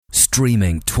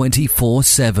Streaming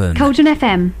 24/7. Cauldron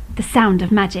FM, the sound of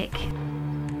magic.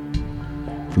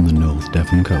 From the North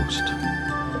Devon coast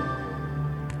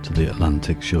to the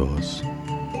Atlantic shores,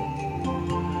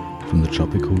 from the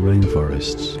tropical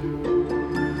rainforests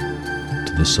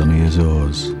to the sunny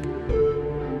Azores,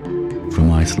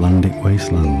 from Icelandic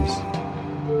wastelands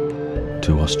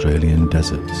to Australian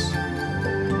deserts.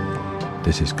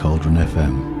 This is Cauldron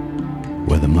FM,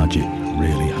 where the magic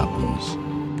really happens.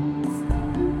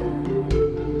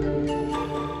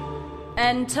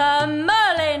 Enter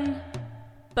Merlin,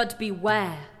 but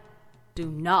beware, do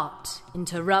not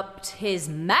interrupt his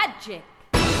magic.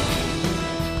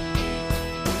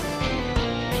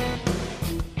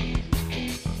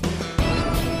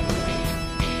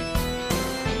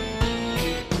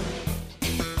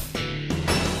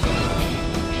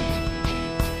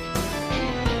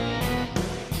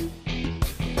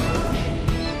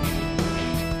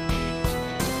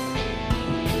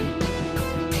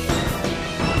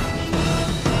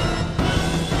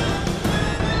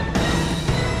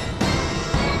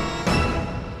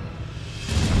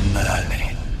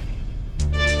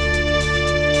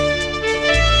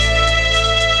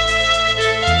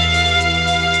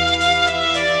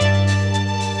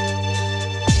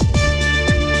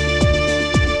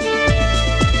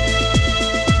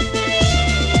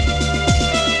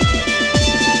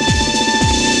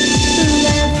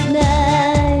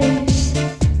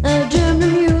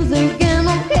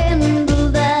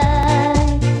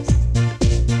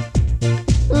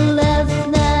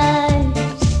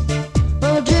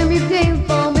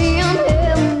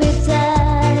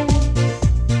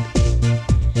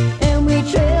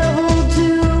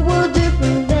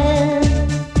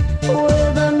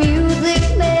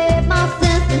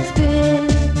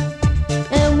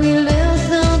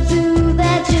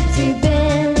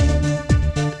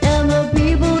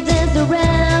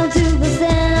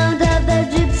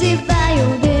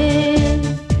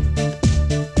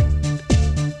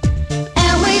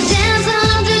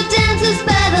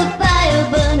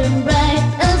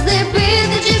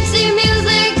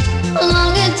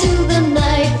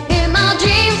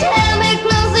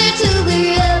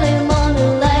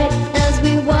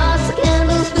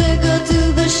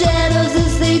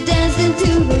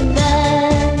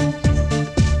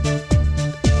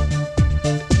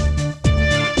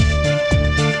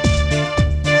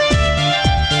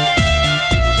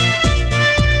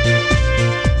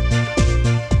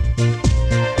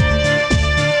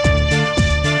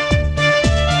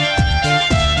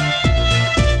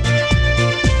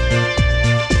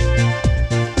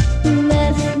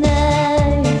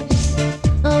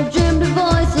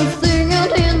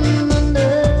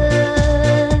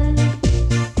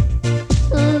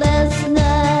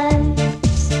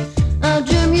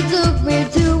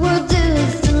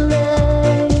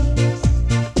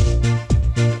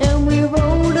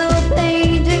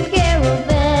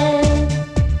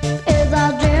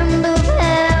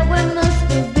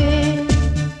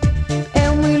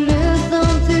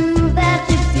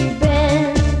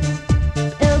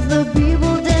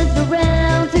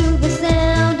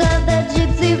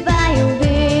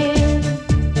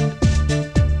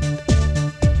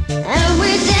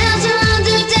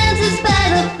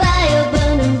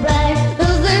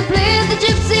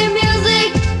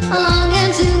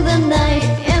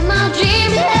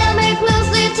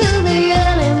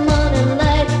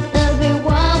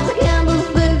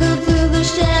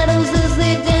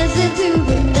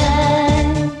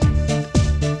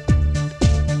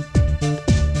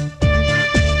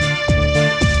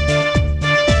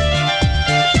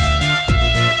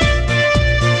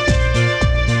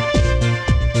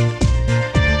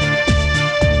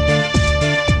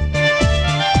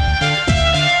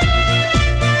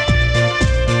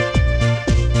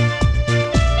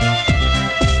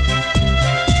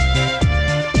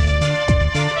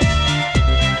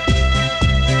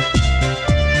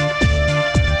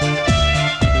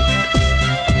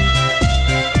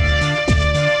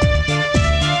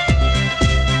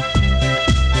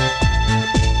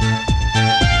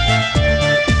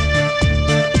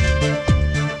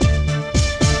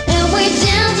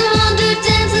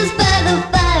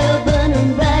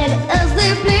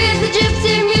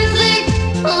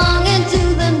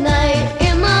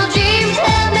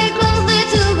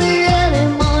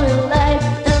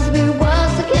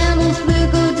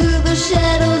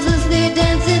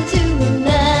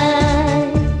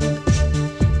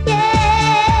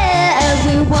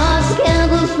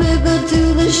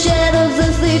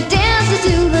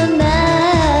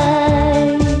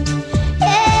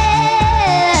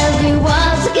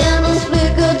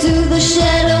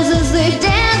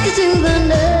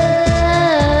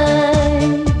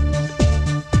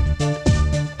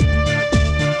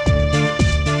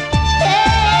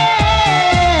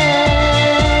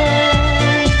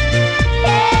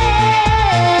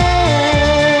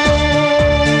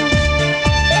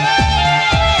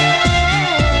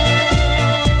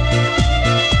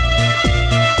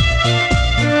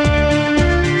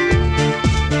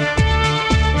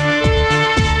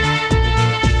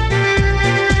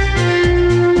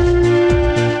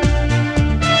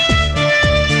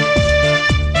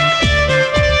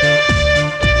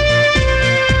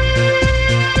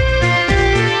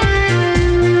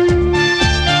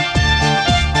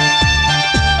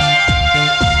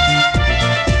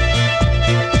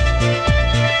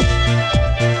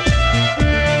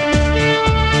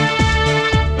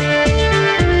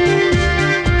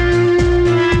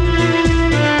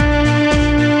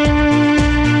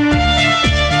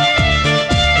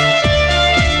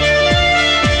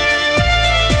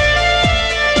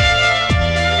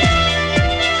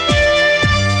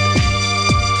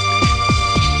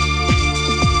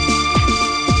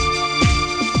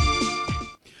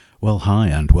 Hi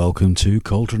and welcome to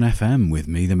Cauldron FM with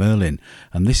me, the Merlin,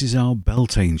 and this is our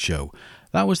Beltane show.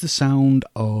 That was the sound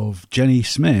of Jenny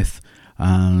Smith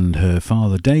and her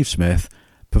father Dave Smith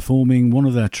performing one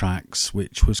of their tracks,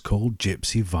 which was called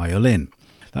Gypsy Violin.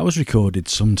 That was recorded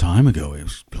some time ago. It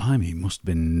was, blimey, it must have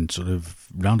been sort of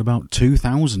round about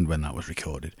 2000 when that was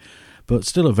recorded. But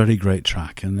still a very great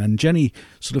track. And then Jenny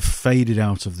sort of faded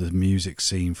out of the music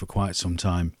scene for quite some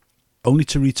time, only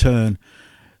to return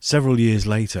several years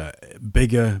later,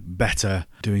 bigger, better,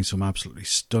 doing some absolutely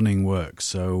stunning work.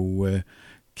 So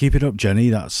keep it up,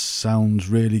 Jenny. That sounds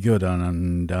really good,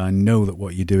 and I know that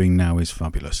what you're doing now is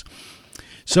fabulous.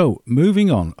 So,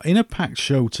 moving on, in a packed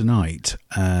show tonight,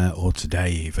 or today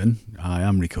even, I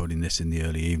am recording this in the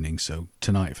early evening, so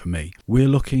tonight for me, we're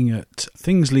looking at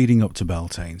things leading up to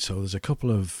Beltane. So there's a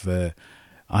couple of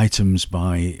items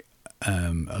by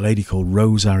a lady called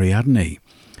Rose Ariadne.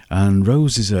 And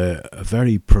Rose is a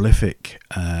very prolific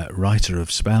writer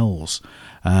of spells,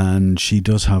 and she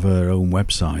does have her own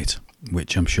website,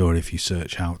 which I'm sure if you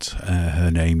search out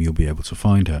her name, you'll be able to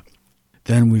find her.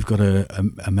 Then we've got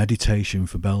a meditation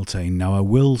for Beltane. Now, I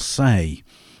will say,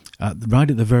 right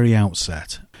at the very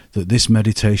outset, that this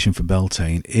meditation for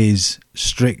Beltane is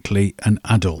strictly an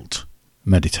adult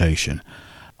meditation.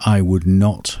 I would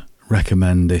not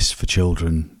recommend this for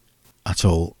children at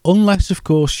all, unless, of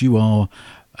course, you are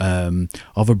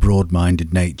of a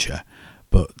broad-minded nature,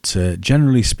 but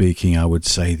generally speaking, I would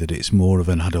say that it's more of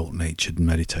an adult-natured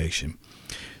meditation.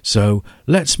 So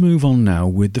let's move on now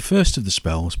with the first of the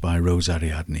spells by Rose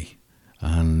Ariadne,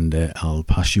 and I'll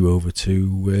pass you over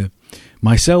to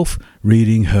myself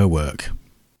reading her work.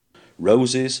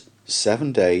 Rose's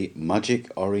 7-day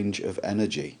magic orange of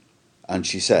energy, and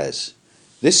she says,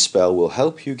 this spell will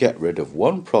help you get rid of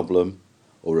one problem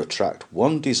or attract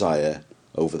one desire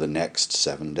over the next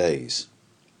 7 days.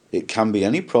 It can be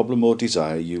any problem or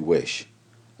desire you wish,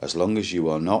 as long as you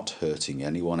are not hurting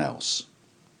anyone else.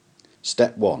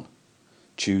 Step 1.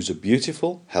 Choose a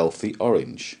beautiful, healthy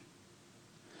orange.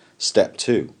 Step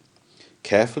 2.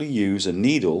 Carefully use a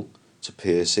needle to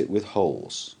pierce it with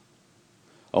holes.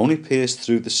 Only pierce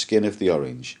through the skin of the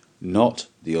orange, not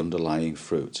the underlying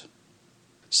fruit.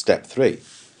 Step 3.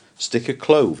 Stick a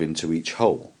clove into each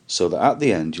hole, so that at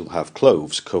the end you'll have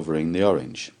cloves covering the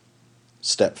orange.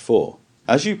 Step 4.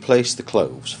 As you place the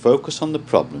cloves, focus on the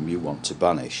problem you want to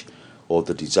banish or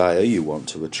the desire you want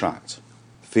to attract.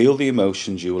 Feel the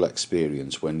emotions you will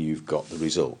experience when you've got the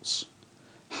results.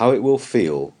 How it will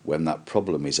feel when that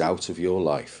problem is out of your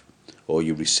life or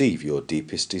you receive your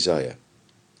deepest desire.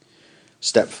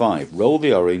 Step 5. Roll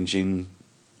the orange in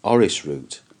orris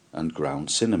root and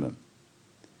ground cinnamon.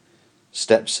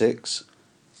 Step 6.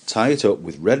 Tie it up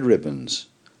with red ribbons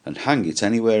and hang it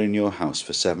anywhere in your house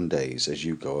for 7 days as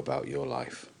you go about your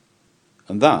life.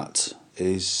 And that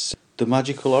is the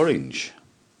magical orange,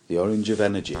 the orange of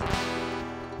energy.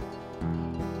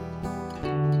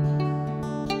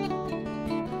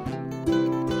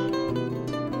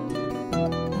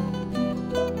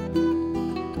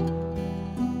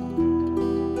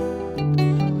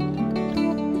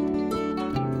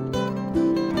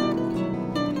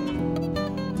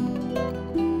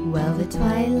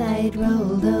 Twilight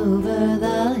rolled over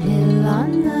the hill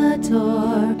on the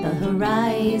Tor. The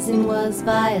horizon was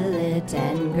violet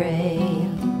and grey.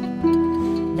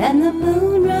 Then the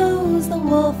moon rose, the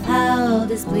wolf howled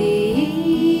his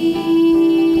plea.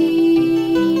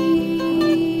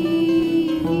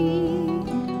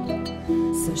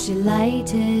 So she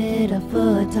lighted a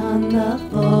foot on the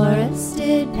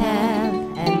forested path,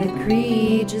 and the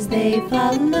creatures they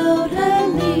followed her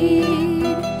lead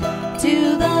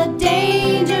to the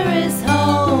dangerous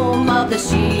home of the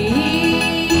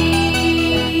sheep.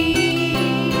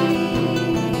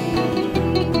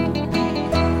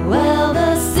 Well,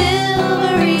 the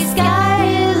silvery sky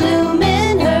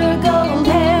illumined her gold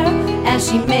hair as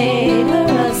she made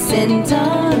her ascent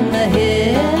on the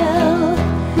hill.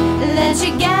 Then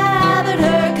she gathered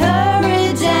her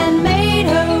courage and made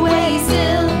her way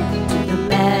still to the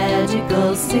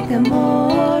magical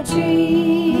sycamore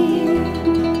tree.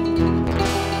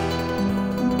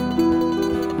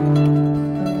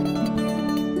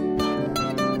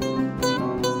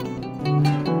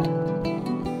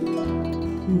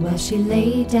 Well, she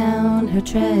laid down her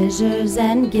treasures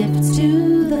and gifts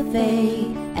to the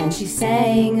fae, and she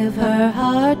sang of her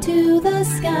heart to the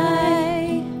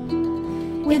sky.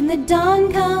 When the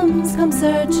dawn comes, come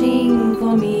searching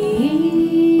for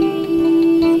me.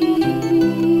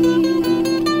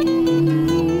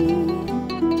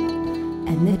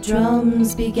 And the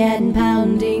drums began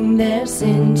pounding their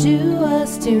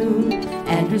sensuous tune,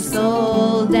 and her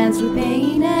soul danced with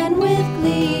pain and with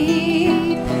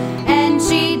glee. And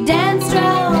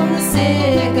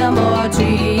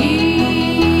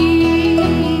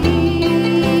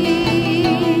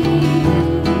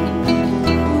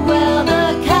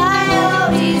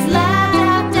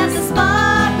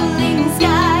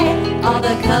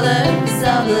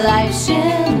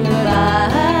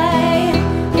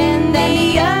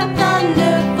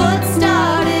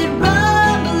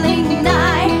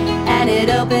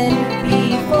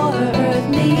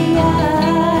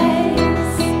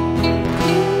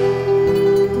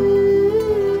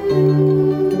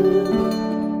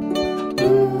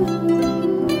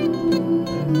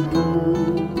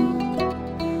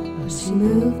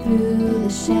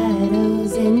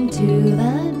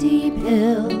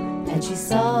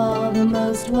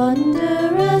most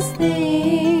wondrous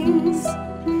things,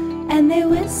 and they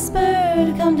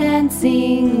whispered, "Come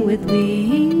dancing with we."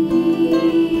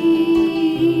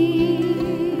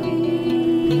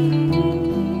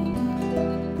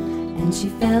 And she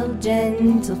felt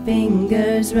gentle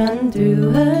fingers run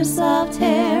through her soft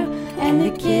hair, and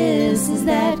the kisses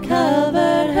that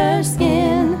covered her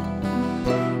skin.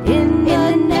 In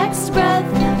the next breath,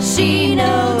 she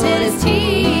noticed he.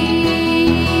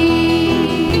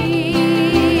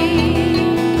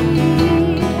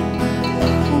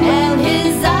 And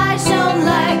his eyes shone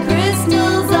like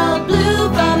crystals of blue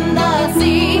from the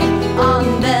sea. On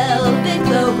velvet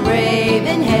cloak,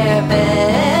 raven hair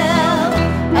fell.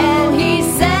 And he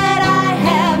said, "I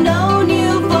have known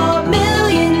you for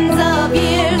millions of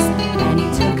years." And he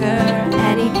took her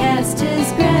and he cast his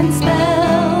grand spell.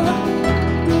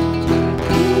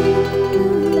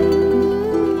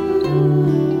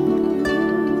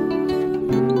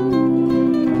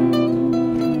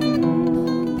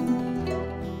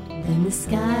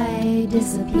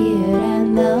 Disappeared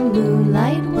and the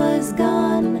moonlight was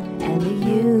gone, and the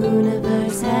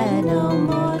universe had no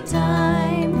more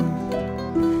time,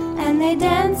 and they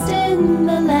danced in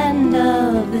the land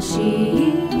of the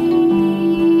sheep.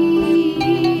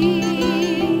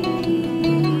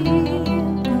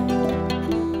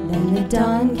 Then the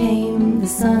dawn came, the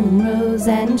sun rose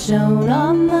and shone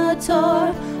on the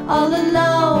tor. All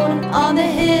alone on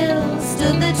the hill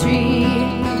stood the tree.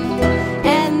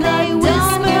 And they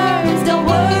whispers, "Don't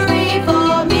worry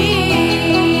for me."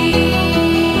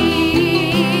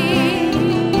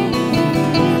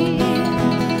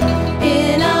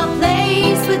 In a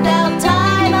place without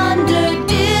time, under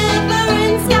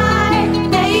different sky,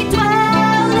 they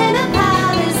dwell in a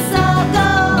palace of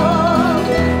gold,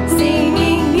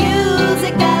 singing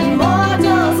music that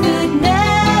mortals could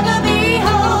never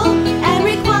behold, and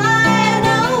require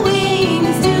no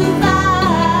wings to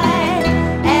fly.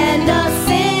 And a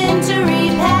century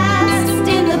passed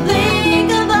in the blink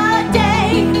of a day,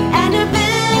 and her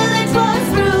village was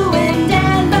ruined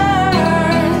and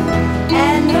burned,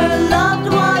 and her loved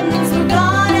ones were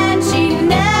gone, and she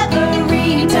never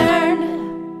returned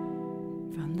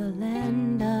from the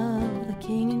land of the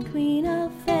king and queen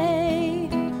of Fae.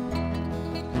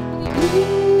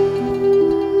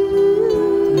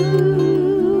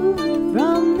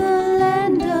 From the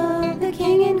land of the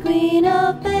king and queen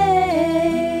of Fae.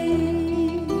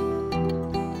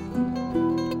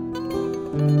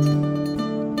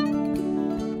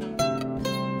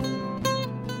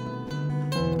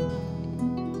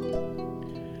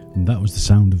 And that was the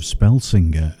sound of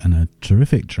Spellsinger and a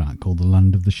terrific track called The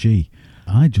Land of the She.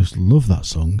 I just love that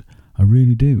song. I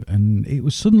really do. And it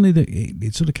was suddenly that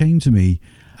it sort of came to me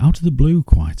out of the blue,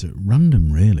 quite at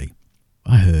random, really.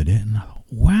 I heard it and I thought,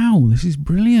 wow, this is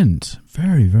brilliant.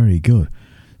 Very, very good.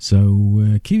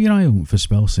 So keep your eye out for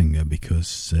Spellsinger,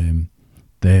 because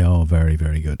they are very,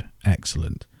 very good.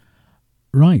 Excellent.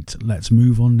 Right, let's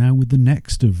move on now with the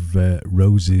next of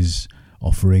Rose's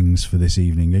offerings for this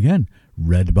evening, again,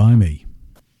 read by me.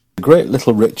 A great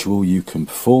little ritual you can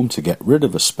perform to get rid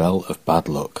of a spell of bad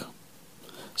luck.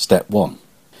 Step 1.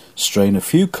 Strain a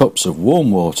few cups of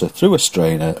warm water through a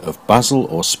strainer of basil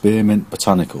or spearmint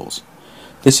botanicals.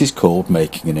 This is called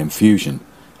making an infusion,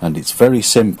 and it's very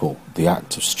simple, the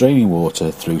act of straining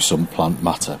water through some plant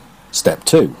matter. Step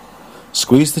 2.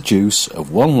 Squeeze the juice of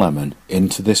 1 lemon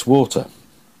into this water.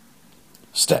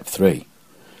 Step 3.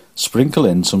 Sprinkle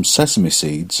in some sesame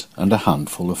seeds and a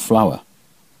handful of flour.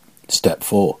 Step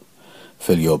 4.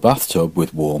 Fill your bathtub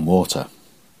with warm water.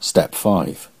 Step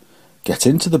 5. Get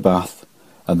into the bath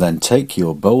and then take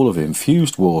your bowl of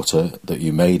infused water that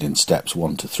you made in steps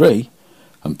 1 to 3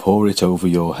 and pour it over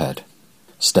your head.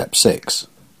 Step 6.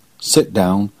 Sit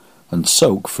down and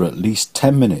soak for at least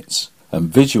 10 minutes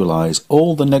and visualise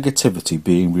all the negativity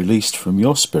being released from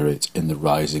your spirit in the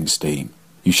rising steam.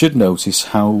 You should notice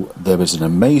how there is an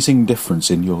amazing difference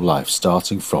in your life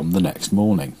starting from the next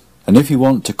morning. And if you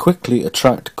want to quickly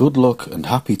attract good luck and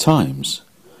happy times,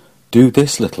 do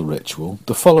this little ritual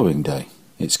the following day.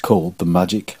 It's called the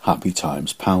Magic Happy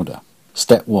Times Powder.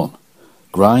 Step 1.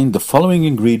 Grind the following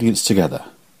ingredients together: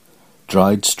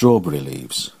 dried strawberry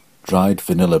leaves, dried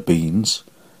vanilla beans,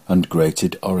 and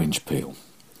grated orange peel.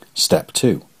 Step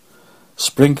 2.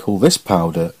 Sprinkle this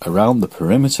powder around the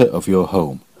perimeter of your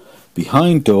home,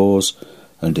 behind doors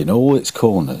and in all its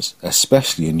corners,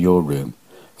 especially in your room,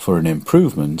 for an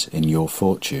improvement in your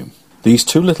fortune. These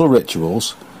 2 little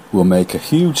rituals will make a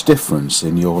huge difference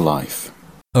in your life.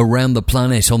 Around the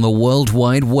planet on the World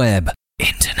Wide Web.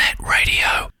 Internet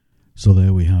radio. So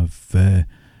there we have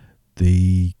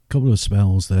the couple of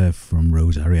spells there from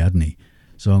Rose Ariadne.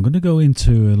 So I'm going to go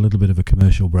into a little bit of a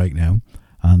commercial break now,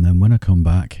 and then when I come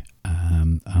back,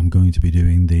 I'm going to be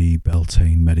doing the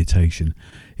Beltane meditation.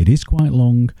 It is quite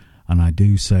long, and I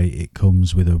do say it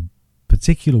comes with a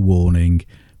particular warning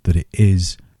that it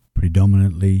is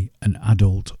predominantly an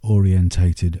adult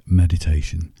orientated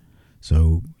meditation.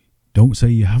 So don't say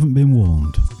you haven't been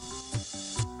warned.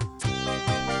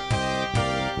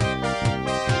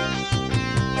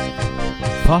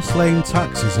 Fastlane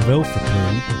Taxis of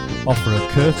Ilfracombe offer a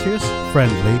courteous,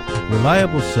 friendly,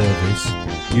 reliable service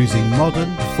using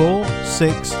modern 4,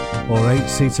 6 or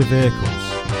 8-seater vehicles.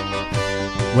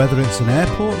 Whether it's an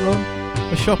airport run,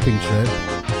 a shopping trip,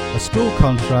 a school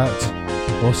contract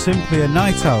or simply a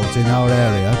night out in our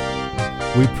area,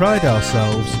 we pride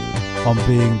ourselves on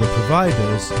being the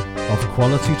providers of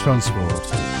quality transport.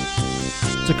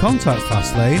 To contact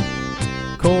Fastlane,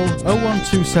 call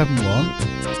 01271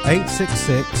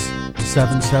 866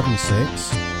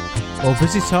 776 or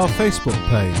visit our Facebook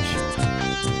page.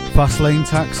 Fastlane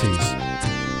Taxis,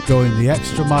 going the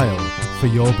extra mile for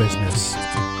your business.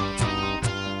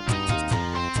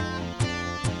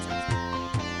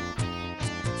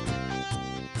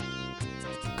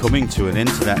 Coming to an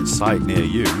internet site near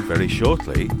you very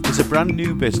shortly is a brand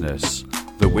new business,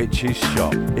 The Witch's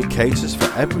Shop. It caters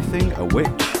for everything a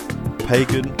witch,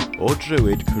 pagan or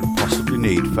druid could possibly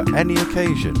need for any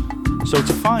occasion. So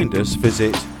to find us,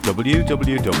 visit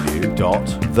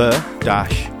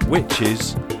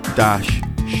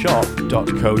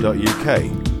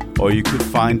www.the-witches-shop.co.uk, or you could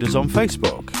find us on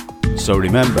Facebook. So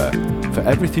remember, for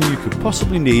everything you could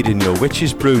possibly need in your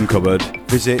witch's broom cupboard,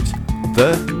 visit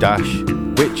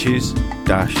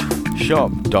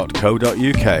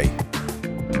the-witches-shop.co.uk.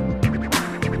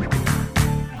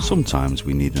 Sometimes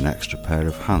we need an extra pair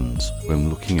of hands when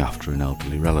looking after an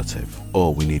elderly relative,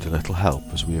 or we need a little help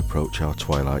as we approach our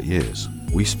twilight years.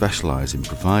 We specialise in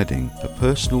providing a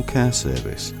personal care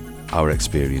service. Our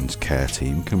experienced care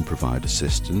team can provide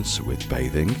assistance with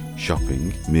bathing,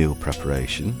 shopping, meal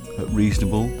preparation at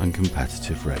reasonable and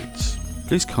competitive rates.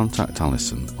 Please contact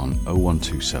Alison on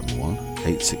 01271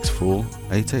 864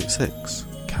 886.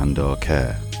 Candor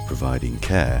Care, providing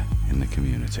care in the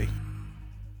community.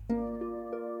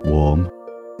 Warm,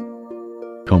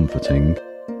 comforting,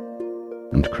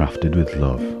 and crafted with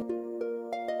love.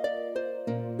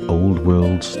 Old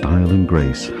world style and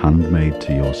grace, handmade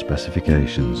to your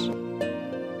specifications.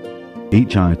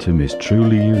 Each item is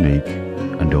truly unique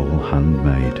and all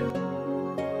handmade.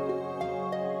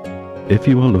 If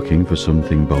you are looking for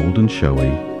something bold and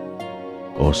showy,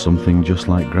 or something just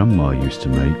like Grandma used to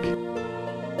make,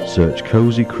 search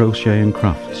Cozy Crochet and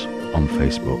Crafts on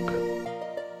Facebook.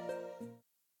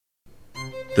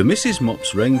 The Mrs.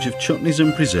 Mops range of chutneys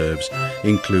and preserves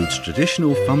includes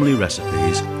traditional family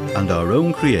recipes and our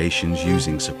own creations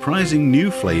using surprising new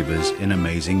flavours in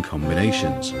amazing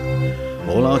combinations.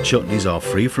 All our chutneys are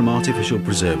free from artificial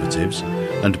preservatives,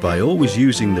 and by always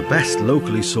using the best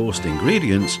locally sourced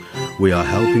ingredients, we are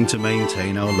helping to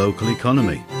maintain our local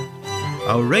economy.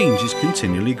 Our range is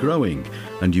continually growing,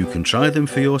 and you can try them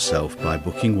for yourself by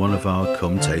booking one of our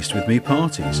Come Taste With Me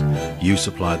parties. You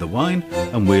supply the wine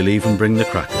and we'll even bring the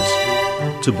crackers.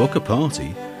 To book a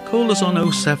party, call us on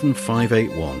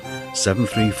 07581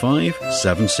 735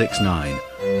 769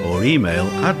 or email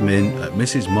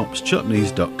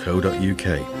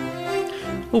admin@mrsmopschutneys.co.uk.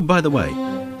 Oh, by the way,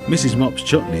 Mrs. Mops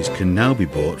Chutneys can now be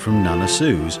bought from Nana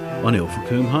Sue's on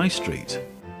Ilfracombe High Street.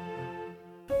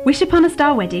 Wish Upon a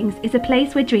Star Weddings is a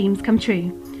place where dreams come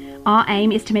true. Our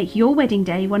aim is to make your wedding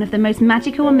day one of the most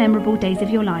magical and memorable days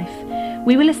of your life.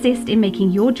 We will assist in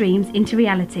making your dreams into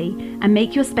reality and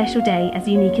make your special day as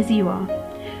unique as you are.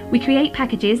 We create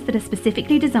packages that are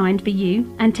specifically designed for you,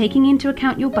 and taking into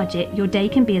account your budget, your day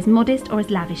can be as modest or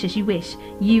as lavish as you wish.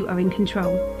 You are in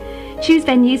control. Choose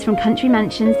venues from country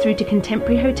mansions through to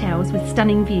contemporary hotels with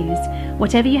stunning views.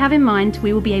 Whatever you have in mind,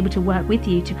 we will be able to work with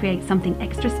you to create something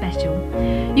extra special.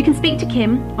 You can speak to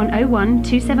Kim on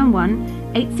 01271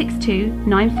 862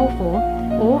 944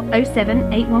 or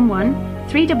 07811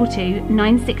 322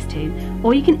 962,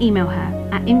 or you can email her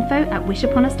at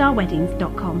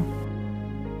info@wishuponastarweddings.com.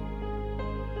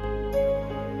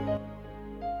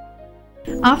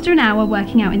 After an hour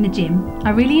working out in the gym,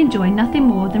 I really enjoy nothing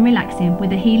more than relaxing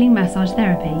with a healing massage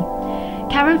therapy.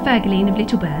 Karen Fergeline of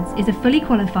Little Birds is a fully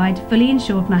qualified, fully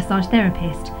insured massage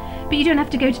therapist. But you don't have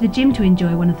to go to the gym to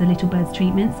enjoy one of the Little Birds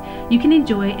treatments. You can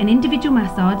enjoy an individual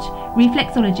massage,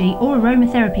 reflexology or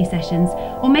aromatherapy sessions,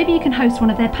 or maybe you can host one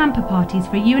of their pamper parties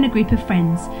for you and a group of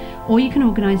friends, or you can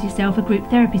organise yourself a group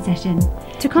therapy session.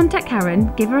 To contact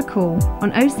Karen, give her a call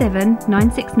on 07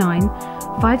 969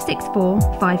 564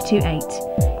 528.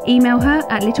 Email her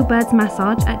at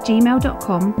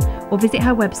littlebirdsmassage@gmail.com or visit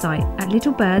her website at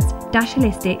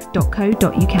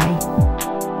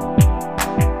littlebirds-holistics.co.uk.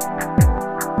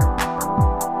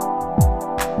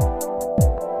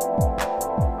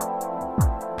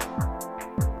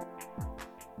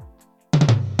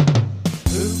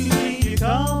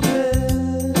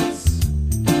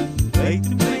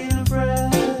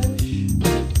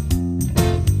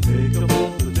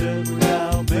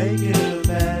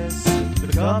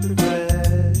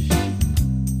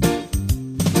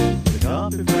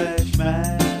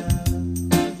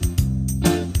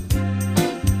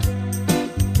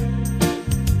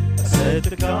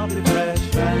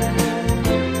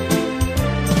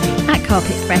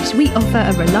 We offer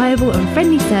a reliable and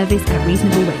friendly service at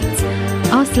reasonable rates.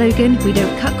 Our slogan, "We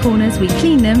don't cut corners, we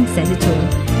clean them," says it all.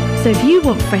 So if you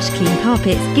want fresh clean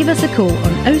carpets, give us a call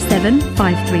on 07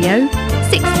 530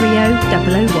 630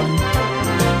 001.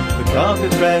 The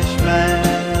Carpet Fresh Man.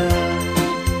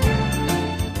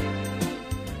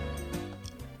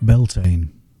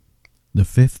 Beltane. The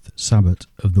fifth Sabbath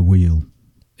of the Wheel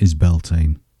is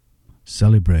Beltane,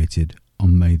 celebrated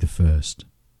on May the 1st.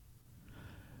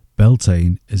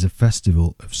 Beltane is a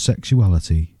festival of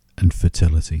sexuality and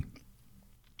fertility.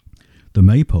 The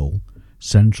maypole,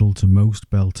 central to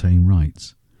most Beltane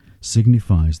rites,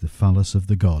 signifies the phallus of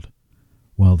the god,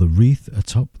 while the wreath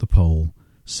atop the pole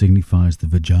signifies the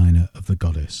vagina of the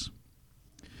goddess.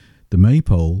 The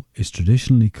maypole is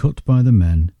traditionally cut by the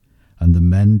men, and the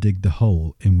men dig the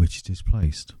hole in which it is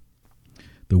placed.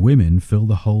 The women fill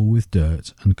the hole with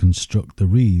dirt and construct the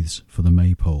wreaths for the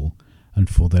maypole and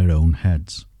for their own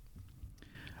heads.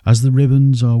 As the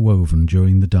ribbons are woven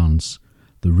during the dance,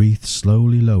 the wreath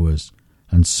slowly lowers,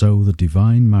 and so the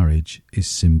divine marriage is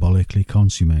symbolically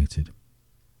consummated.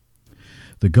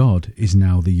 The god is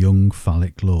now the young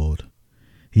phallic lord.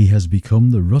 He has become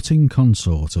the rutting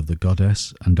consort of the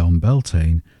goddess, and on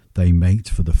Beltane they mate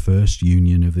for the first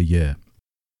union of the year.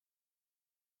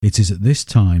 It is at this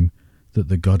time that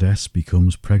the goddess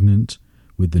becomes pregnant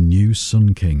with the new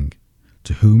Sun King,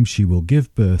 to whom she will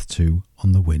give birth to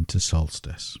on the winter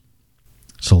solstice.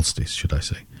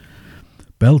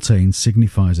 Beltane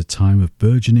signifies a time of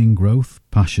burgeoning growth,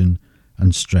 passion,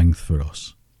 and strength for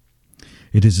us.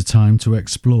 It is a time to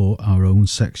explore our own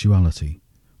sexuality,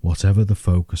 whatever the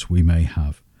focus we may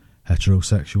have,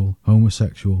 heterosexual,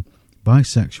 homosexual,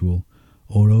 bisexual,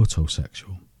 or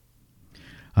autosexual.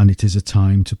 And it is a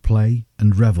time to play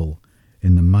and revel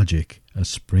in the magic as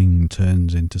spring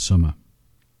turns into summer.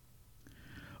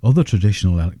 Other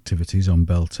traditional activities on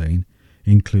Beltane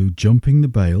include jumping the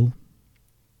bale,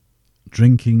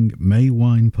 drinking May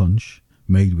wine punch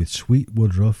made with sweet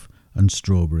woodruff and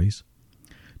strawberries,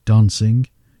 dancing,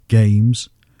 games,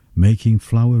 making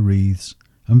flower wreaths,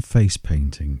 and face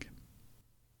painting.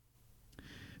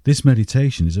 This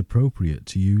meditation is appropriate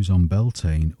to use on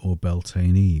Beltane or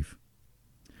Beltane Eve.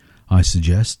 I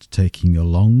suggest taking a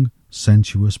long,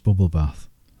 sensuous bubble bath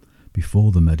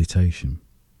before the meditation.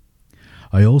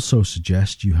 I also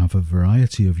suggest you have a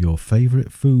variety of your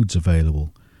favourite foods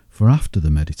available for after the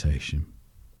meditation.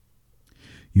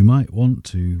 You might want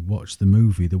to watch the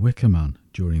movie The Wicker Man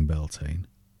during Beltane.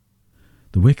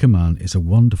 The Wicker Man is a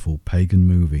wonderful pagan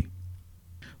movie,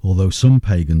 although some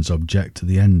pagans object to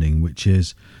the ending, which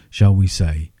is, shall we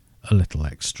say, a little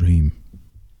extreme.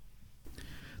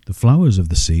 The flowers of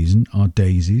the season are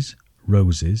daisies,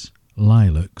 roses,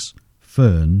 lilacs,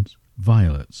 ferns,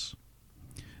 violets.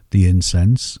 The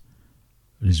incense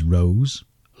is rose,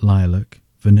 lilac,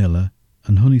 vanilla,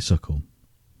 and honeysuckle.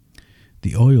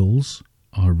 The oils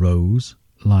are rose,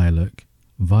 lilac,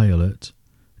 violet,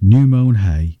 new mown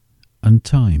hay, and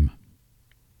thyme.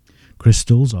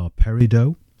 Crystals are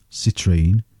peridot,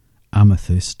 citrine,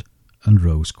 amethyst, and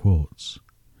rose quartz.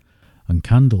 And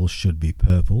candles should be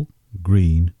purple,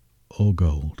 green, or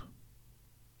gold.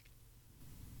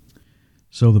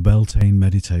 So the Beltane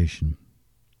meditation.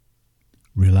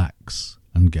 Relax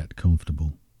and get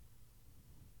comfortable.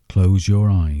 Close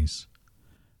your eyes.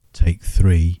 Take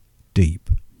 3 deep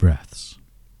breaths.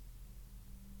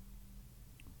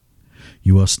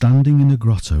 You are standing in a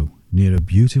grotto near a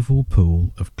beautiful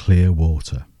pool of clear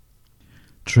water.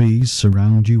 Trees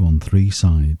surround you on 3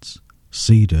 sides,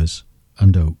 cedars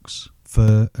and oaks,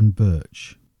 fir and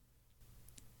birch.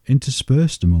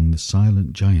 Interspersed among the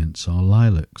silent giants are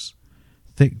lilacs,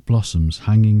 thick blossoms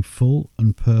hanging full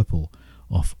and purple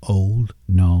off old,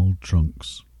 gnarled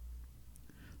trunks.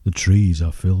 The trees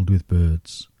are filled with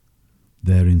birds.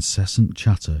 Their incessant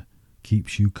chatter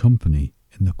keeps you company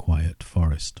in the quiet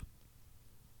forest.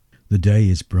 The day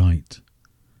is bright.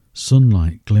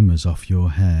 Sunlight glimmers off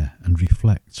your hair and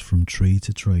reflects from tree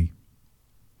to tree.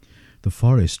 The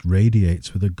forest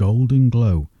radiates with a golden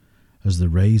glow as the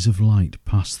rays of light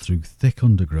pass through thick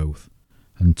undergrowth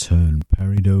and turn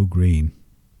peridot green.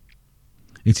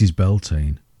 It is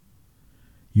Beltane.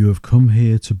 You have come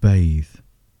here to bathe.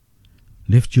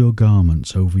 Lift your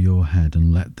garments over your head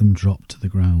and let them drop to the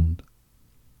ground.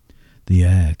 The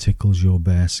air tickles your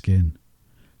bare skin,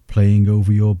 playing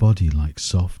over your body like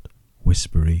soft,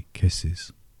 whispery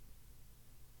kisses.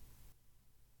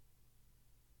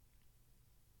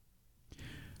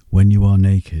 When you are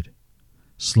naked,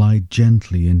 slide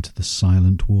gently into the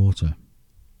silent water.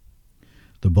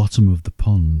 The bottom of the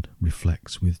pond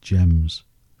reflects with gems.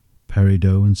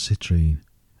 Peridot and citrine,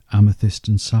 amethyst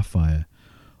and sapphire,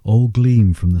 all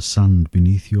gleam from the sand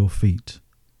beneath your feet.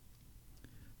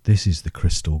 This is the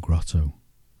crystal grotto,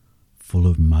 full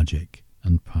of magic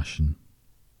and passion.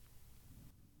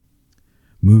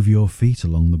 Move your feet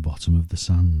along the bottom of the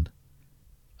sand.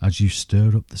 As you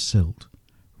stir up the silt,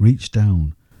 reach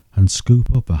down and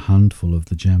scoop up a handful of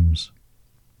the gems.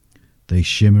 They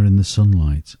shimmer in the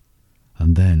sunlight,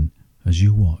 and then, as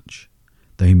you watch,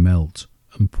 they melt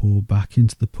and pour back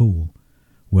into the pool,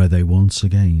 where they once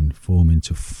again form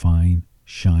into fine,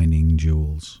 shining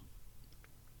jewels.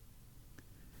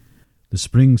 The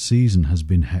spring season has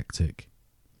been hectic.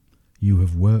 You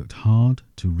have worked hard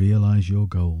to realize your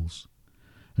goals,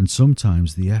 and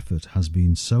sometimes the effort has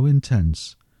been so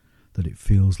intense that it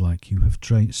feels like you have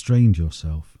strained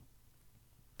yourself.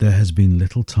 There has been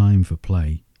little time for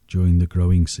play during the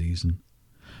growing season,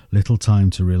 little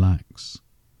time to relax,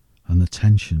 and the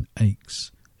tension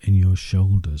aches in your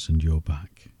shoulders and your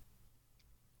back.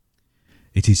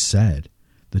 It is said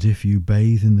that if you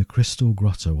bathe in the crystal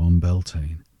grotto on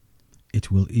Beltane,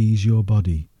 it will ease your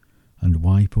body and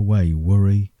wipe away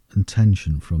worry and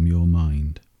tension from your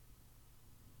mind.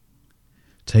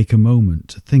 Take a moment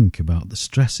to think about the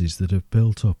stresses that have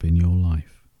built up in your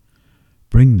life.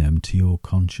 Bring them to your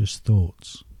conscious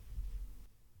thoughts.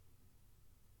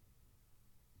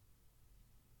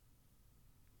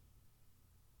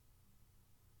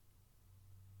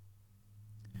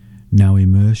 Now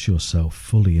immerse yourself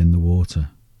fully in the water.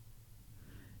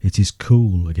 It is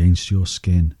cool against your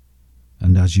skin,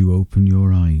 and as you open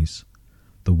your eyes,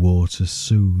 the water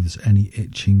soothes any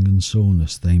itching and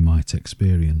soreness they might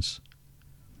experience,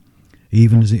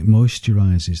 even as it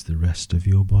moisturizes the rest of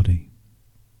your body.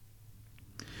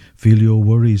 Feel your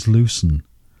worries loosen.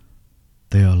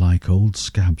 They are like old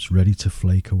scabs ready to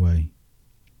flake away.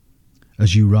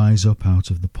 As you rise up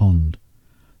out of the pond,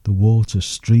 the water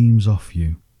streams off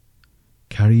you,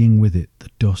 carrying with it the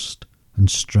dust and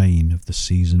strain of the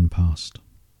season past.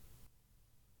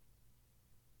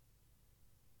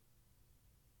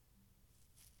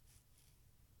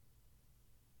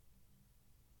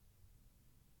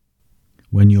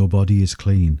 When your body is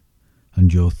clean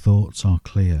and your thoughts are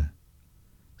clear,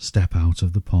 step out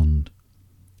of the pond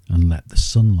and let the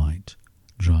sunlight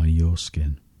dry your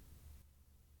skin.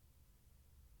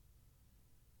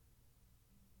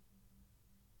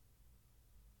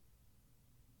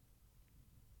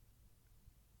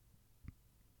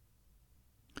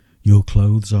 Your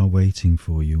clothes are waiting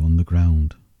for you on the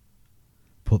ground.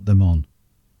 Put them on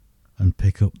and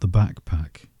pick up the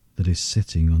backpack that is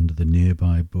sitting under the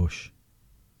nearby bush.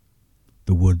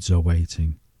 The woods are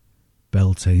waiting.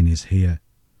 Beltane is here,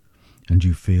 and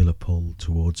you feel a pull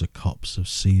towards a copse of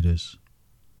cedars.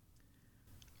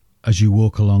 As you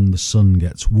walk along, the sun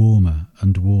gets warmer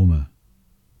and warmer.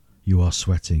 You are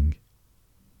sweating,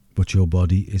 but your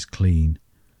body is clean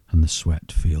and the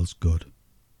sweat feels good.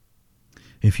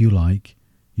 If you like,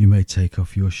 you may take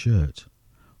off your shirt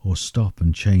or stop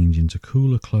and change into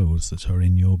cooler clothes that are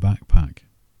in your backpack.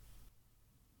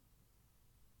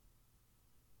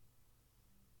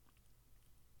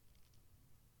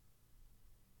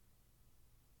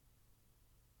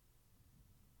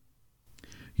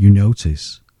 You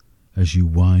notice, as you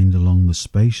wind along the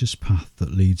spacious path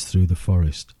that leads through the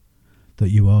forest,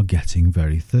 that you are getting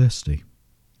very thirsty.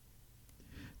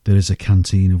 There is a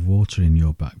canteen of water in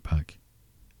your backpack.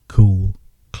 Cool,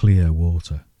 clear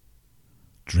water.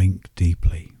 Drink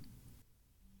deeply.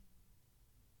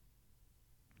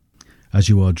 As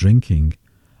you are drinking,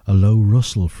 a low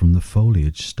rustle from the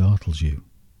foliage startles you.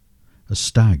 A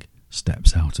stag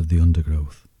steps out of the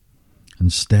undergrowth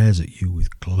and stares at you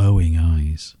with glowing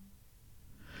eyes.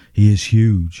 He is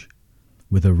huge,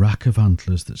 with a rack of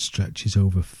antlers that stretches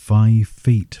over 5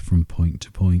 feet from point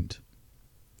to point.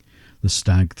 The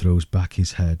stag throws back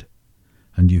his head,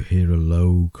 and you hear a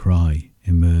low cry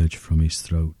emerge from his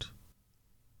throat.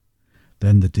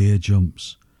 Then the deer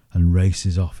jumps and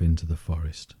races off into the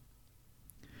forest.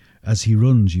 As he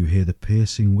runs, you hear the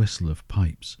piercing whistle of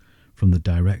pipes from the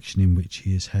direction in which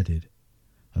he is headed,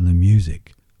 and the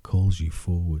music calls you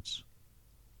forwards.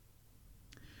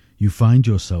 You find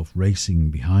yourself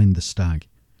racing behind the stag,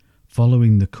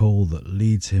 following the call that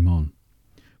leads him on,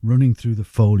 running through the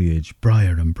foliage,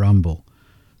 briar and bramble.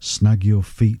 Snag your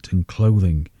feet and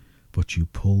clothing, but you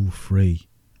pull free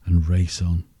and race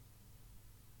on.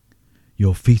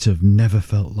 Your feet have never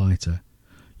felt lighter.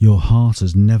 Your heart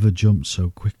has never jumped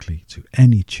so quickly to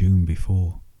any tune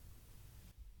before.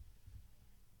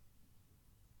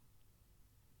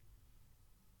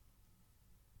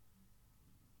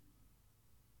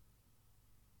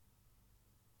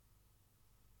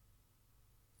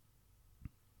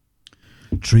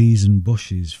 Trees and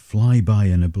bushes fly by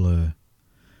in a blur.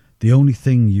 The only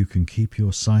thing you can keep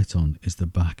your sight on is the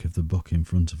back of the buck in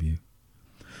front of you.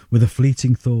 With a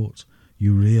fleeting thought,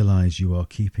 you realise you are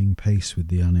keeping pace with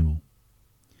the animal.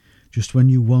 Just when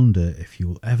you wonder if you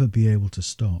will ever be able to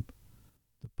stop,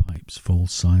 the pipes fall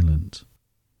silent,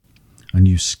 and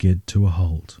you skid to a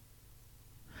halt.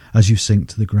 As you sink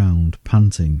to the ground,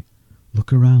 panting,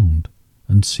 look around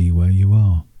and see where you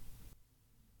are.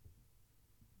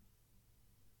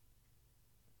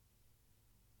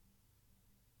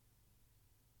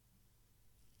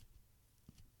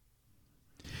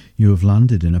 You have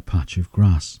landed in a patch of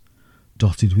grass,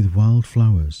 dotted with wild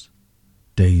flowers.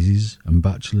 Daisies and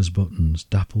bachelor's buttons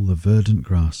dapple the verdant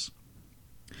grass.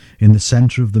 In the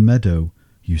centre of the meadow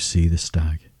you see the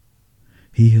stag.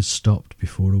 He has stopped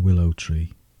before a willow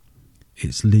tree.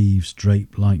 Its leaves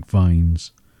drape like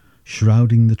vines,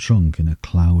 shrouding the trunk in a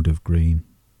cloud of green.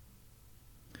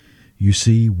 You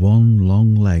see one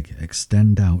long leg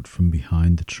extend out from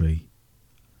behind the tree.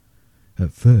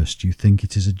 At first you think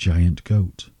it is a giant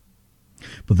goat,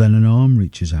 but then an arm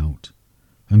reaches out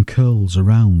and curls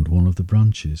around one of the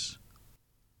branches.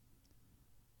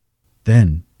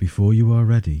 Then, before you are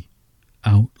ready,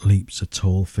 out leaps a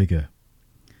tall figure.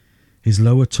 His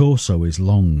lower torso is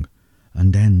long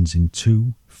and ends in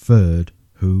 2 furred,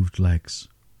 hooved legs.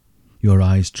 Your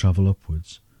eyes travel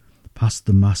upwards, past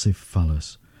the massive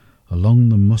phallus, along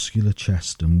the muscular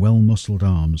chest and well-muscled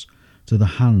arms, to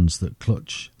the hands that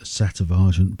clutch the set of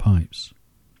argent pipes.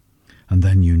 And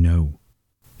then you know,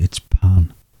 it's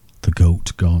Pan, the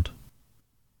goat god.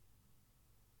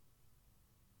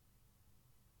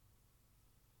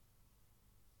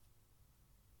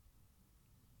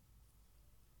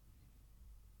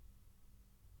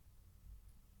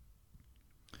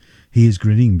 He is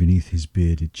grinning beneath his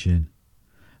bearded chin,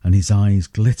 and his eyes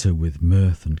glitter with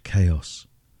mirth and chaos.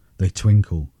 They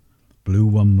twinkle, blue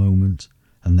one moment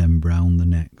and then brown the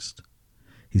next.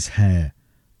 His hair,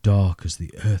 dark as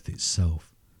the earth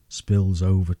itself, spills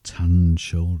over tanned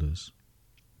shoulders.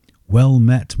 "Well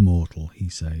met, mortal," he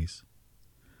says.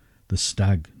 The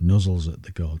stag nuzzles at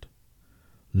the god,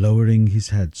 lowering his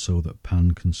head so that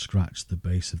Pan can scratch the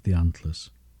base of the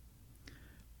antlers.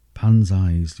 Pan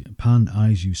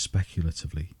eyes you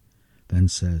speculatively, then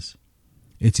says,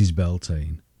 "It is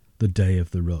Beltane, the day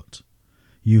of the rut.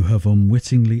 You have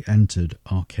unwittingly entered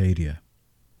Arcadia.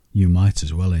 You might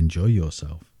as well enjoy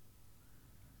yourself."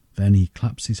 Then he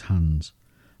claps his hands,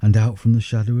 and out from the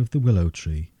shadow of the willow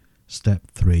tree step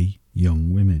 3 young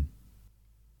women.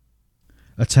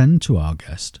 "Attend to our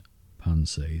guest," Pan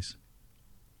says.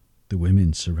 The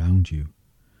women surround you.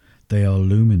 They are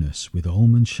luminous, with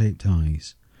almond-shaped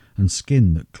eyes and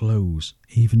skin that glows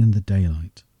even in the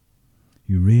daylight.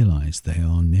 You realise they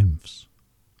are nymphs.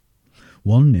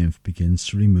 One nymph begins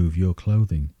to remove your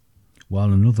clothing,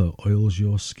 while another oils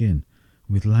your skin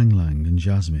with lang-lang and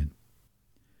jasmine.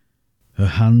 Her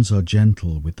hands are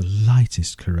gentle with the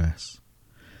lightest caress.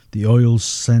 The oil's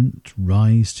scent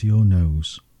rise to your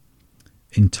nose.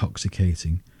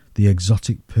 Intoxicating, the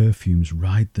exotic perfumes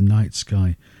ride the night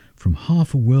sky from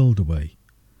half a world away,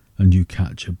 and you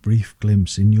catch a brief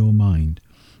glimpse in your mind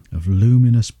of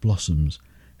luminous blossoms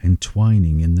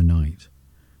entwining in the night,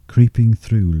 creeping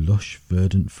through lush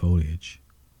verdant foliage.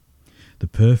 The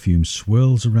perfume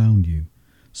swirls around you,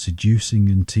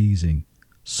 seducing and teasing,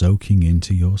 soaking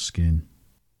into your skin.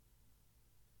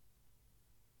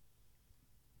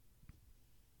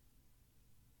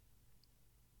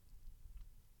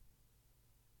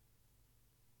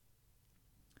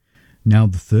 Now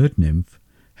the third nymph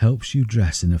helps you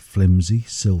dress in a flimsy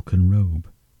silken robe.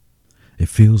 It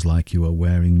feels like you are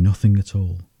wearing nothing at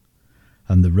all,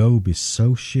 and the robe is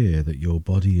so sheer that your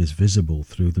body is visible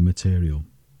through the material.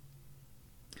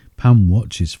 Pan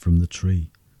watches from the tree,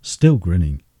 still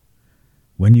grinning.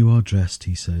 When you are dressed,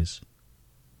 he says,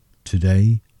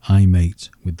 "Today I mate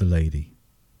with the lady.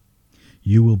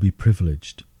 You will be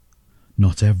privileged.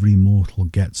 Not every mortal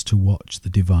gets to watch the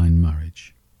divine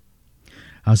marriage."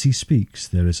 As he speaks,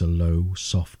 there is a low,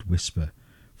 soft whisper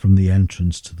from the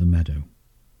entrance to the meadow.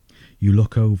 You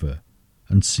look over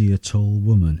and see a tall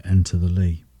woman enter the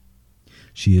lea.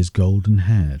 She is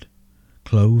golden-haired,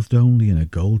 clothed only in a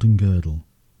golden girdle,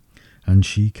 and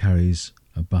she carries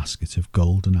a basket of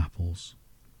golden apples.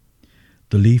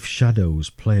 The leaf shadows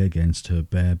play against her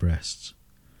bare breasts,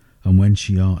 and when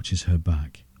she arches her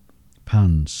back,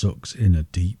 Pan sucks in a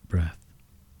deep breath.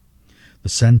 The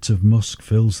scent of musk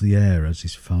fills the air as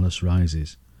his phallus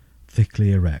rises,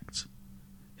 thickly erect.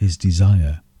 His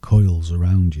desire coils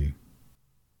around you.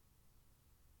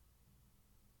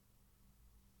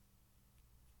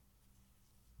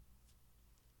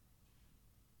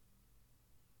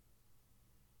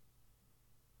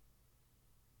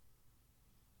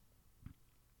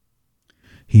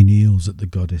 He kneels at the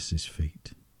goddess's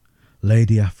feet.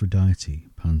 "Lady Aphrodite,"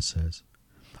 Pan says,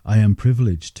 "I am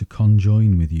privileged to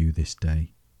conjoin with you this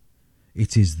day.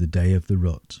 It is the day of the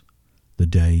rut, the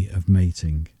day of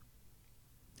mating."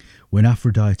 When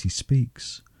Aphrodite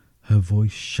speaks, her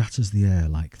voice shatters the air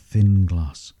like thin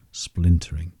glass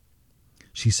splintering.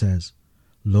 She says,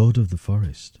 "Lord of the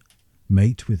forest,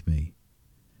 mate with me.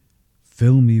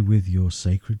 Fill me with your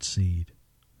sacred seed.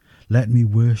 Let me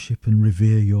worship and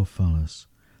revere your phallus,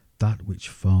 that which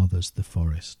fathers the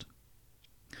forest."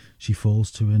 She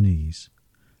falls to her knees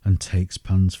and takes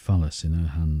Pan's phallus in her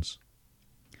hands,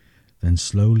 then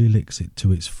slowly licks it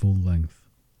to its full length,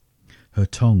 her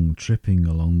tongue tripping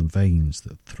along the veins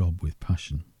that throb with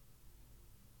passion.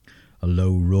 A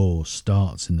low roar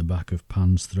starts in the back of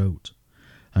Pan's throat,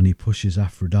 and he pushes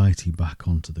Aphrodite back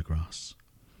onto the grass,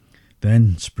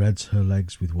 then spreads her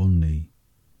legs with one knee.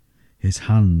 His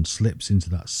hand slips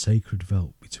into that sacred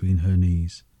veld between her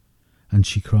knees, and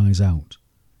she cries out,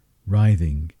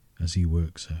 writhing as he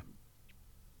works her.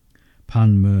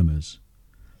 Pan murmurs,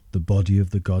 "The body of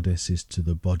the goddess is to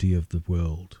the body of the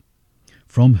world.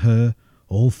 From her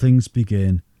all things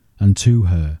begin, and to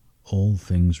her all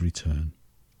things return."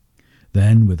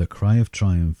 Then, with a cry of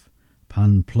triumph,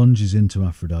 Pan plunges into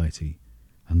Aphrodite,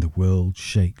 and the world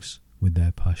shakes with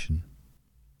their passion.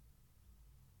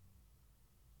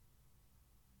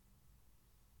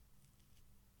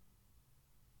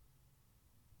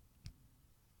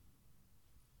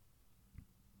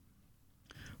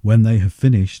 When they have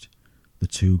finished, the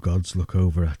two gods look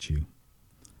over at you.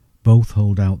 Both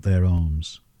hold out their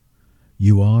arms.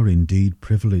 You are indeed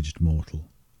privileged,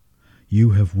 mortal.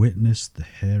 You have witnessed the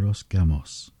Heros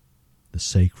Gamos, the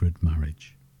sacred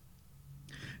marriage.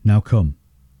 Now come,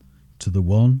 to the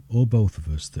one or both of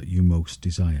us that you most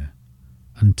desire,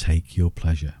 and take your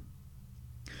pleasure.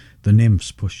 The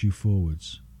nymphs push you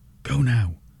forwards. Go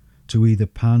now, to either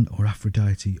Pan or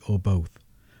Aphrodite or both,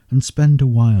 and spend a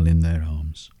while in their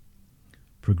arms,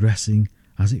 progressing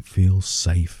as it feels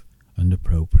safe and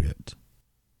appropriate.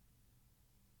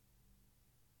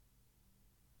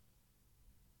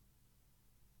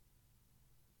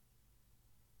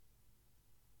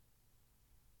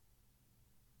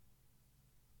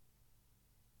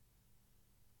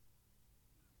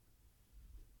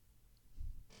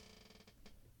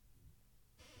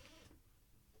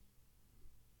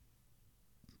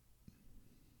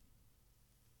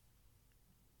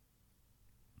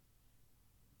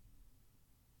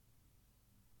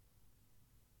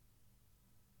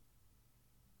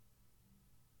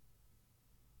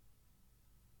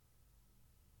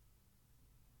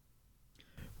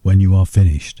 When you are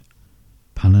finished,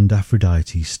 Pan and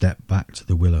Aphrodite step back to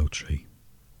the willow tree.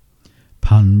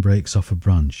 Pan breaks off a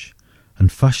branch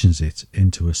and fashions it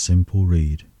into a simple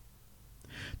reed.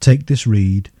 Take this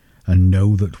reed and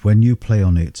know that when you play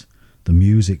on it, the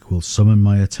music will summon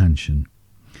my attention,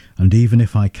 and even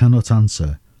if I cannot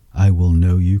answer, I will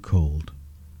know you called.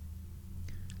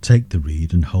 Take the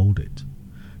reed and hold it.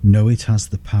 Know it has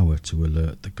the power to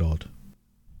alert the god.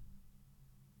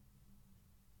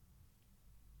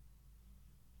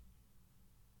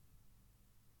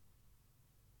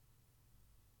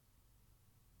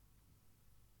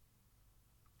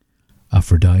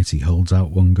 Aphrodite holds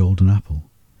out one golden apple.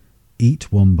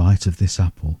 Eat one bite of this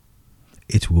apple.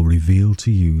 It will reveal to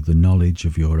you the knowledge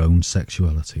of your own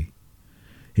sexuality.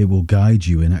 It will guide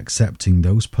you in accepting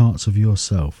those parts of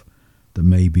yourself that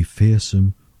may be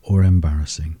fearsome or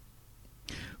embarrassing.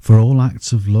 For all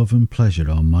acts of love and pleasure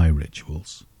are my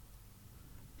rituals.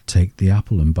 Take the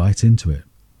apple and bite into it.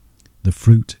 The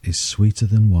fruit is sweeter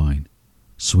than wine,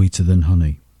 sweeter than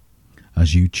honey.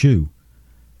 As you chew,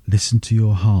 listen to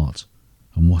your heart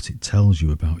and what it tells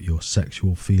you about your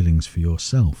sexual feelings for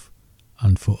yourself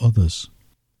and for others.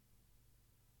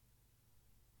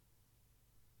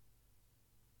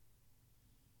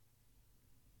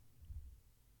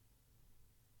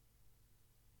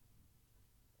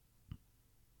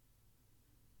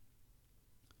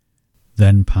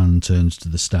 Then Pan turns to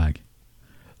the stag.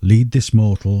 "Lead this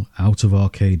mortal out of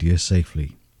Arcadia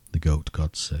safely," the goat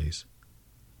god says.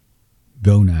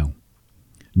 "Go now,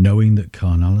 knowing that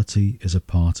carnality is a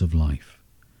part of life.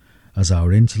 As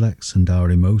our intellects and our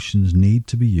emotions need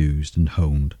to be used and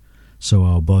honed, so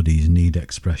our bodies need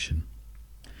expression.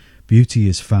 Beauty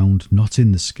is found not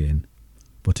in the skin,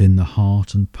 but in the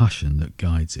heart and passion that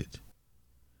guides it.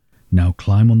 Now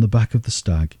climb on the back of the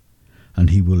stag, and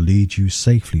he will lead you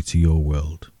safely to your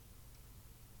world."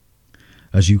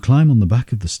 As you climb on the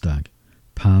back of the stag,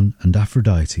 Pan and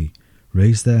Aphrodite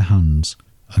raise their hands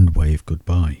and wave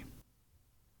goodbye.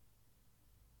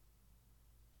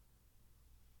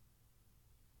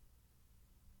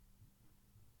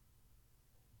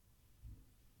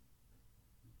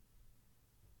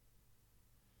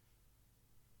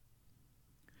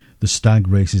 The stag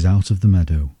races out of the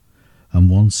meadow, and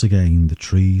once again the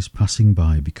trees passing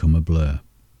by become a blur.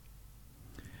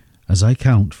 As I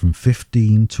count from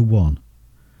 15 to 1,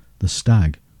 the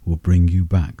stag will bring you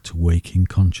back to waking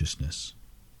consciousness.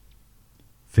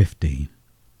 15,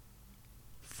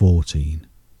 14,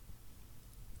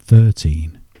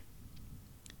 13,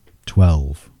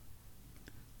 12.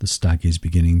 The stag is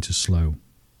beginning to slow.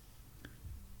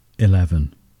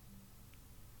 11,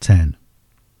 10.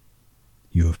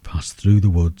 You have passed through the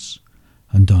woods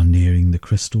and are nearing the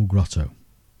crystal grotto.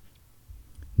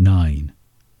 9,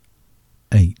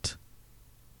 8,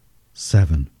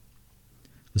 7.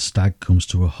 The stag comes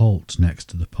to a halt next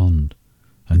to the pond,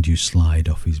 and you slide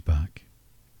off his back.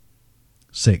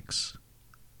 6,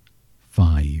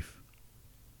 5,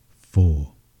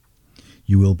 4.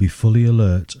 You will be fully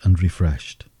alert and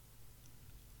refreshed.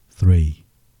 3,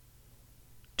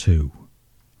 2.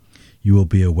 You will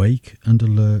be awake and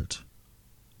alert.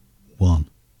 1.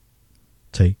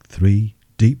 Take 3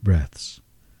 deep breaths,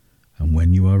 and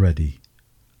when you are ready,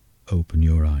 open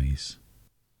your eyes.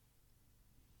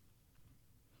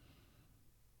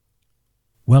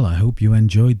 Well, I hope you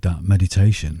enjoyed that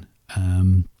meditation,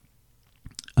 and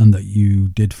that you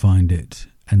did find it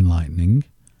enlightening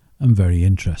and very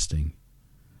interesting.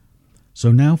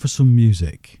 So now for some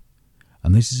music,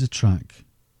 and this is a track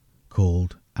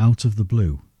called Out of the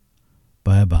Blue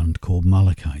by a band called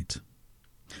Malachite.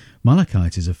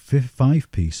 Malachite is a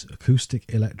 5-piece acoustic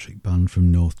electric band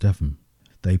from North Devon.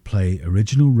 They play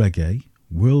original reggae,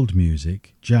 world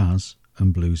music, jazz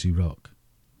and bluesy rock.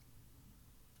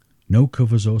 No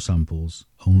covers or samples,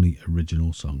 only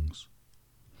original songs.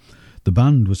 The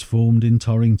band was formed in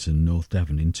Torrington, North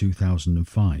Devon in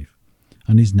 2005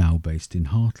 and is now based in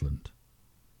Hartland.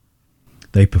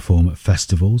 They perform at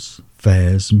festivals,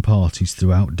 fairs and parties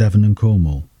throughout Devon and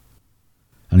Cornwall,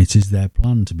 and it is their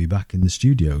plan to be back in the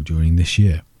studio during this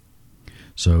year.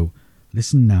 So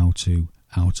listen now to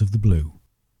Out of the Blue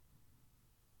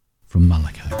from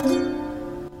Malachite.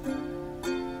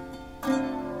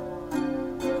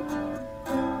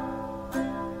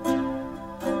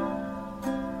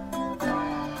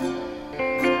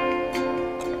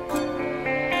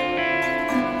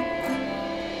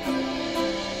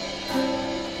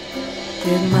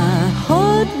 And my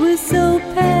heart was so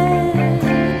bad,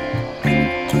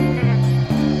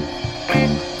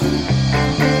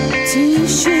 2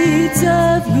 shades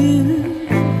of you.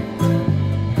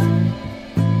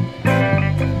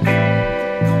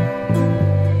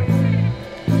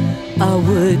 I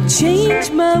would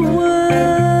change my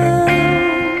world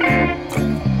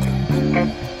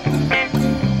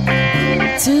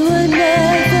to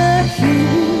another hue.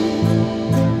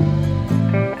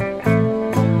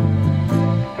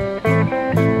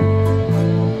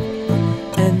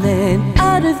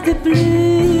 Out of the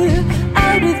blue,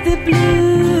 out of the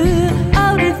blue,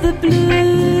 out of the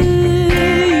blue,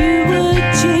 you would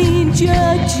change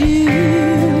your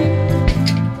tune.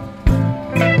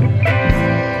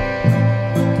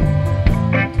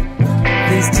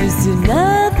 There's just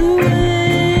another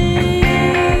way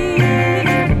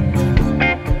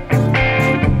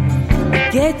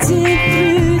of getting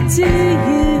through to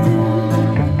you.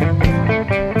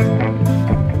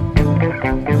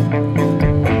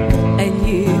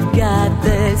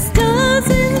 Stars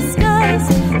in the skies,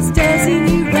 stars in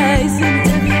your eyes, and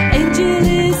an angel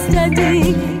is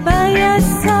standing by your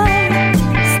side.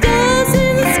 Stars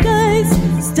in the skies,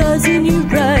 stars in your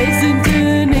eyes, and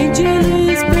an angel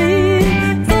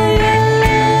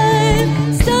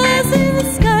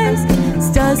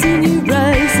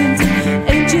rise and an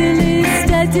angel is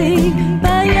standing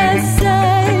by your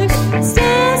side.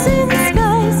 Stars in the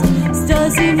skies,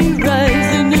 stars in your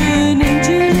rise and an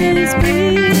angel is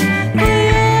praying for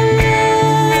your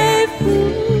life.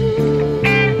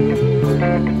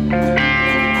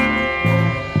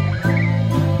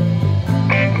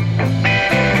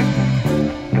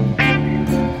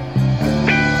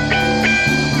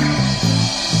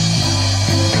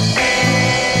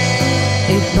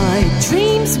 If my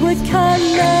dreams would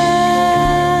come out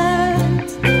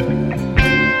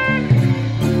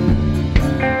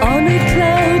on a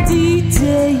cloudy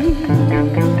day,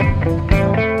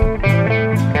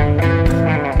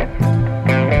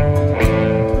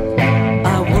 I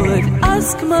would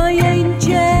ask my angels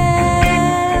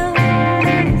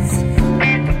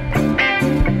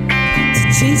to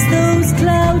chase those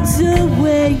clouds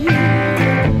away.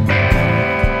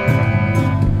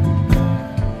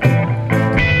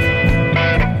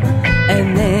 And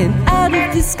then out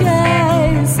of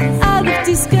disguise, out of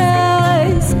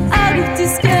disguise, out of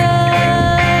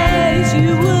disguise,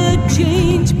 you would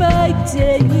change by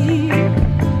day.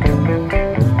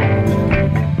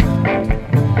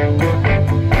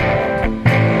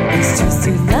 It's just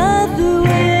another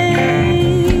way.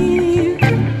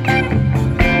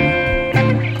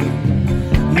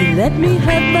 You let me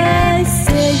have my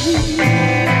say.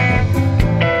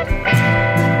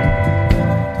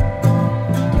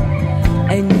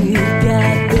 And you've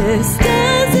got the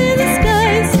stars in the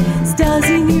skies, stars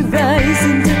in your eyes,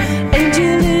 and an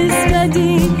angel is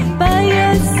standing by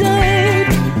your side.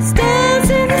 Stars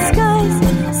in the skies,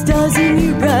 stars in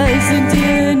your eyes, and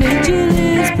an angel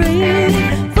is praying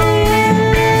for your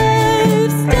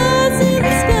life. Stars in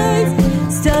the skies,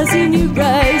 stars in your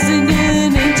eyes, and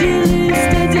an angel is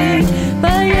standing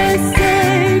by your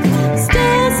side.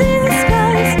 Stars in the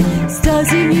skies, stars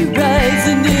in your eyes,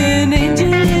 and an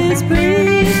angel is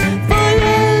praying for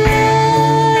your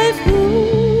life.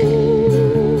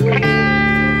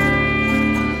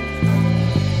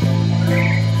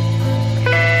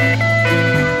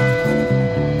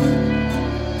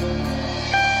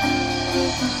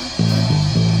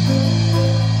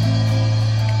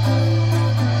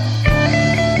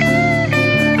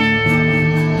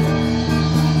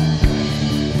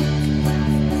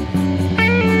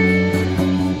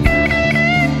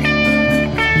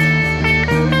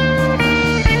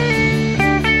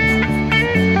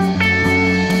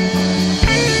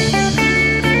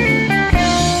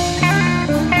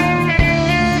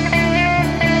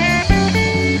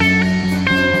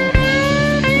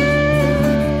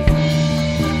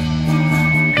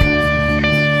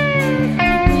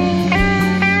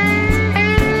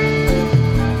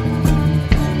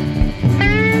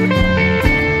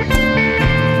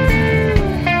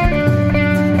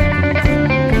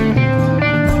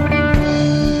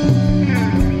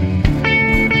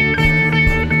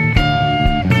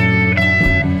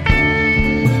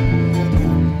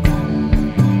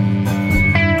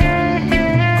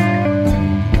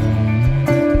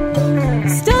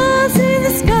 Stars in the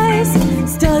skies,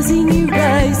 stars in your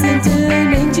eyes, and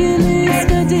an angel is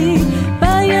standing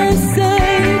by your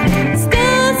side.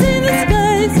 Stars in the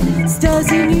skies, stars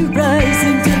in your eyes,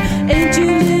 and an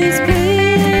angel is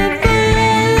praying for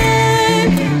your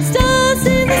life. Stars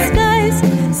in the skies,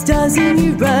 stars in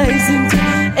your eyes, and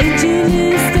an angel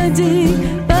is standing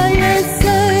by your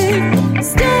side.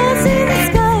 Stars in the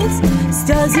skies,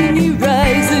 stars in your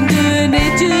eyes, and an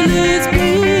angel is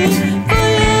praying for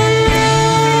your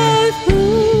life.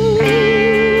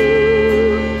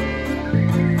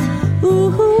 Ooh, ooh,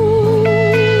 ooh,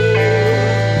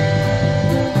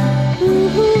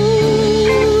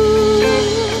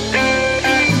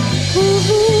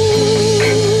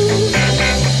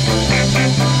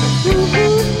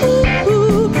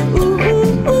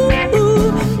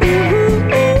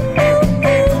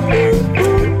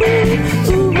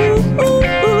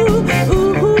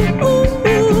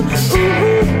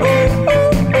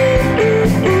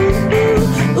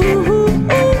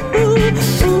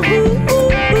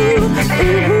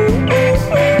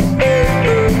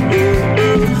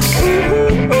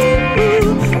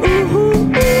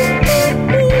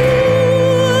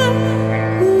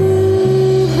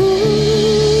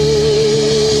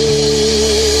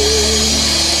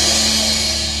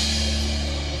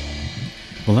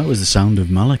 Well, that was the sound of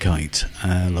Malachite,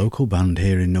 a local band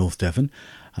here in North Devon,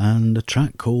 and a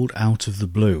track called Out of the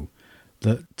Blue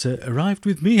that arrived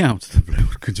with me out of the blue,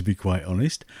 to be quite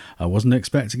honest. I wasn't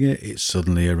expecting it, it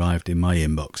suddenly arrived in my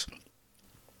inbox.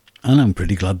 And I'm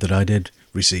pretty glad that I did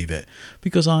receive it,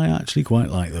 because I actually quite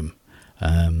like them.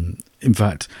 In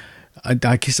fact,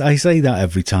 I say that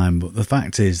every time, but the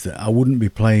fact is that I wouldn't be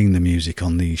playing the music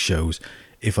on these shows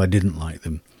if I didn't like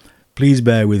them. Please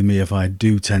bear with me if I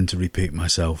do tend to repeat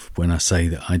myself when I say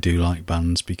that I do like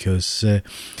bands, because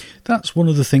that's one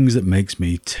of the things that makes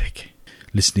me tick.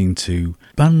 Listening to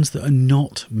bands that are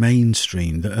not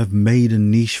mainstream, that have made a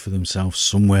niche for themselves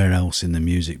somewhere else in the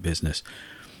music business.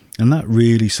 And that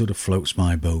really sort of floats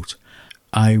my boat.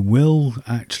 I will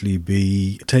actually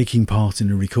be taking part in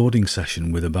a recording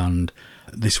session with a band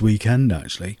this weekend,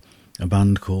 actually. A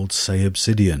band called Say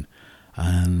Obsidian.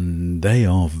 And they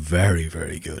are very,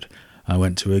 very good. I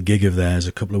went to a gig of theirs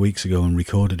a couple of weeks ago and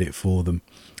recorded it for them.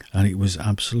 And it was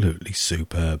absolutely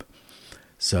superb.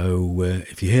 So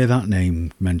if you hear that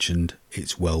name mentioned,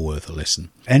 it's well worth a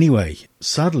listen. Anyway,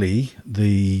 sadly,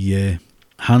 the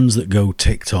hands that go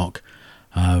TikTok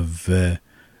have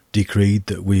decreed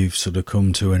that we've sort of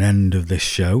come to an end of this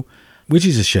show, which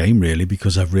is a shame, really,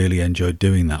 because I've really enjoyed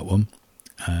doing that one.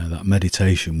 That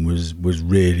meditation was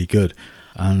really good.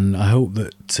 And I hope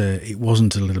that it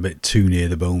wasn't a little bit too near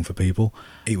the bone for people.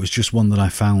 It was just one that I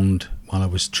found while I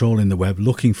was trawling the web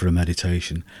looking for a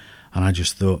meditation. And I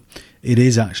just thought, it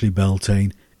is actually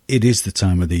Beltane, it is the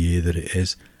time of the year that it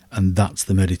is, and that's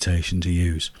the meditation to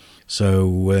use.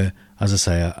 So, as I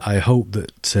say, I hope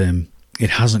that it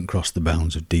hasn't crossed the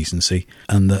bounds of decency,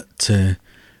 and that,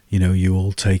 you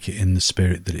all take it in the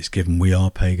spirit that it's given. We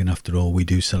are pagan after all, we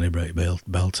do celebrate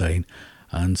Beltane,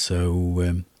 and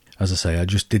so, as I say, I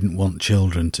just didn't want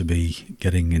children to be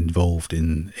getting involved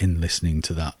in listening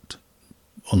to that,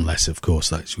 unless, of course,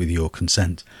 that's with your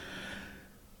consent.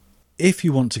 If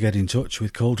you want to get in touch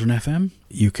with Cauldron FM,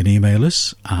 you can email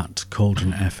us at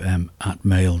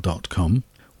cauldronfm@mail.com.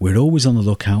 We're always on the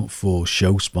lookout for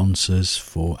show sponsors,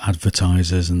 for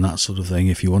advertisers and that sort of thing.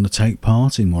 If you want to take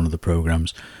part in one of the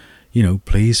programmes,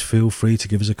 please feel free to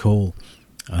give us a call,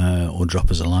 or drop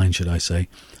us a line, should I say.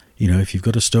 If you've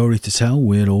got a story to tell,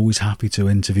 we're always happy to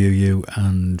interview you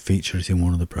and feature it in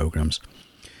one of the programmes.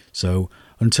 So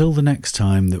until the next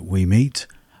time that we meet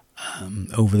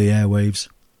over the airwaves,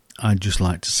 I'd just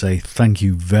like to say thank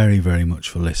you very, very much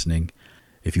for listening.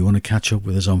 If you want to catch up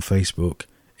with us on Facebook,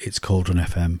 it's Cauldron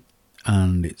FM,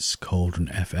 and it's Cauldron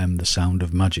FM, The Sound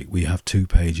of Magic. We have 2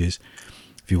 pages.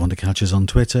 If you want to catch us on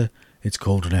Twitter, it's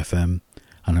Cauldron FM,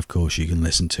 and of course you can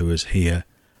listen to us here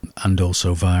and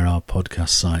also via our podcast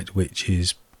site, which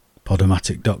is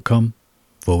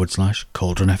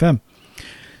podomatic.com/Cauldron FM.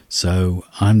 So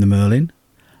I'm the Merlin,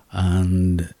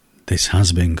 and this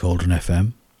has been Cauldron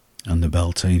FM and the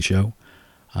Beltane Show,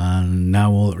 and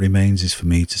now all that remains is for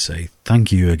me to say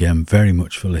thank you again very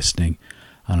much for listening,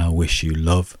 and I wish you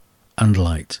love and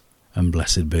light and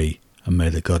blessed be, and may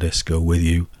the goddess go with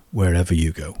you wherever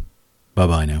you go. Bye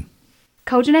bye now.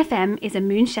 Cauldron FM is a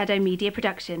Moonshadow Media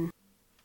production.